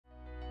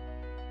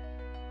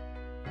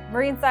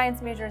Marine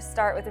science majors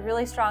start with a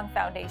really strong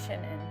foundation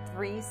in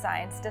 3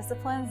 science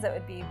disciplines. That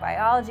would be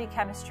biology,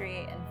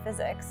 chemistry, and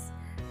physics.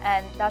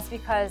 And that's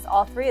because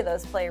all 3 of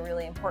those play a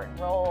really important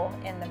role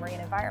in the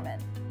marine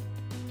environment.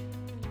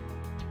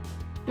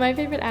 My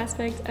favorite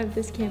aspect of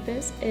this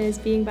campus is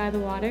being by the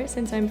water.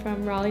 Since I'm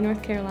from Raleigh,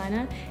 North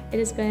Carolina, it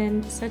has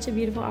been such a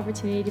beautiful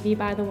opportunity to be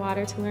by the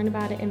water, to learn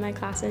about it in my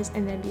classes,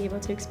 and then be able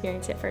to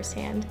experience it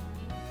firsthand.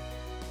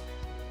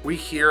 We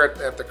here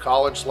at the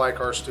college like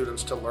our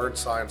students to learn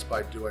science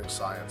by doing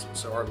science, and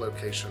so our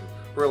location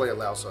really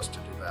allows us to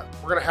do that.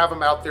 We're going to have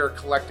them out there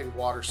collecting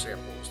water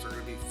samples. They're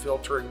going to be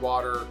filtering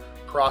water,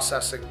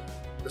 processing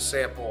the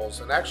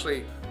samples, and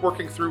actually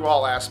working through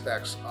all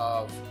aspects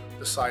of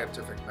the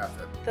scientific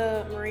method.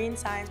 The marine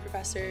science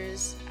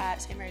professors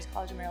at St. Mary's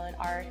College of Maryland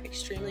are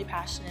extremely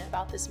passionate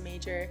about this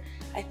major.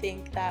 I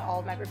think that all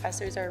of my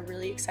professors are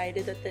really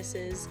excited that this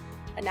is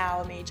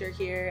now a major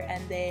here,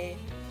 and they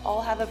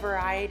all have a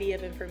variety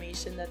of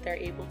information that they're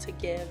able to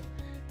give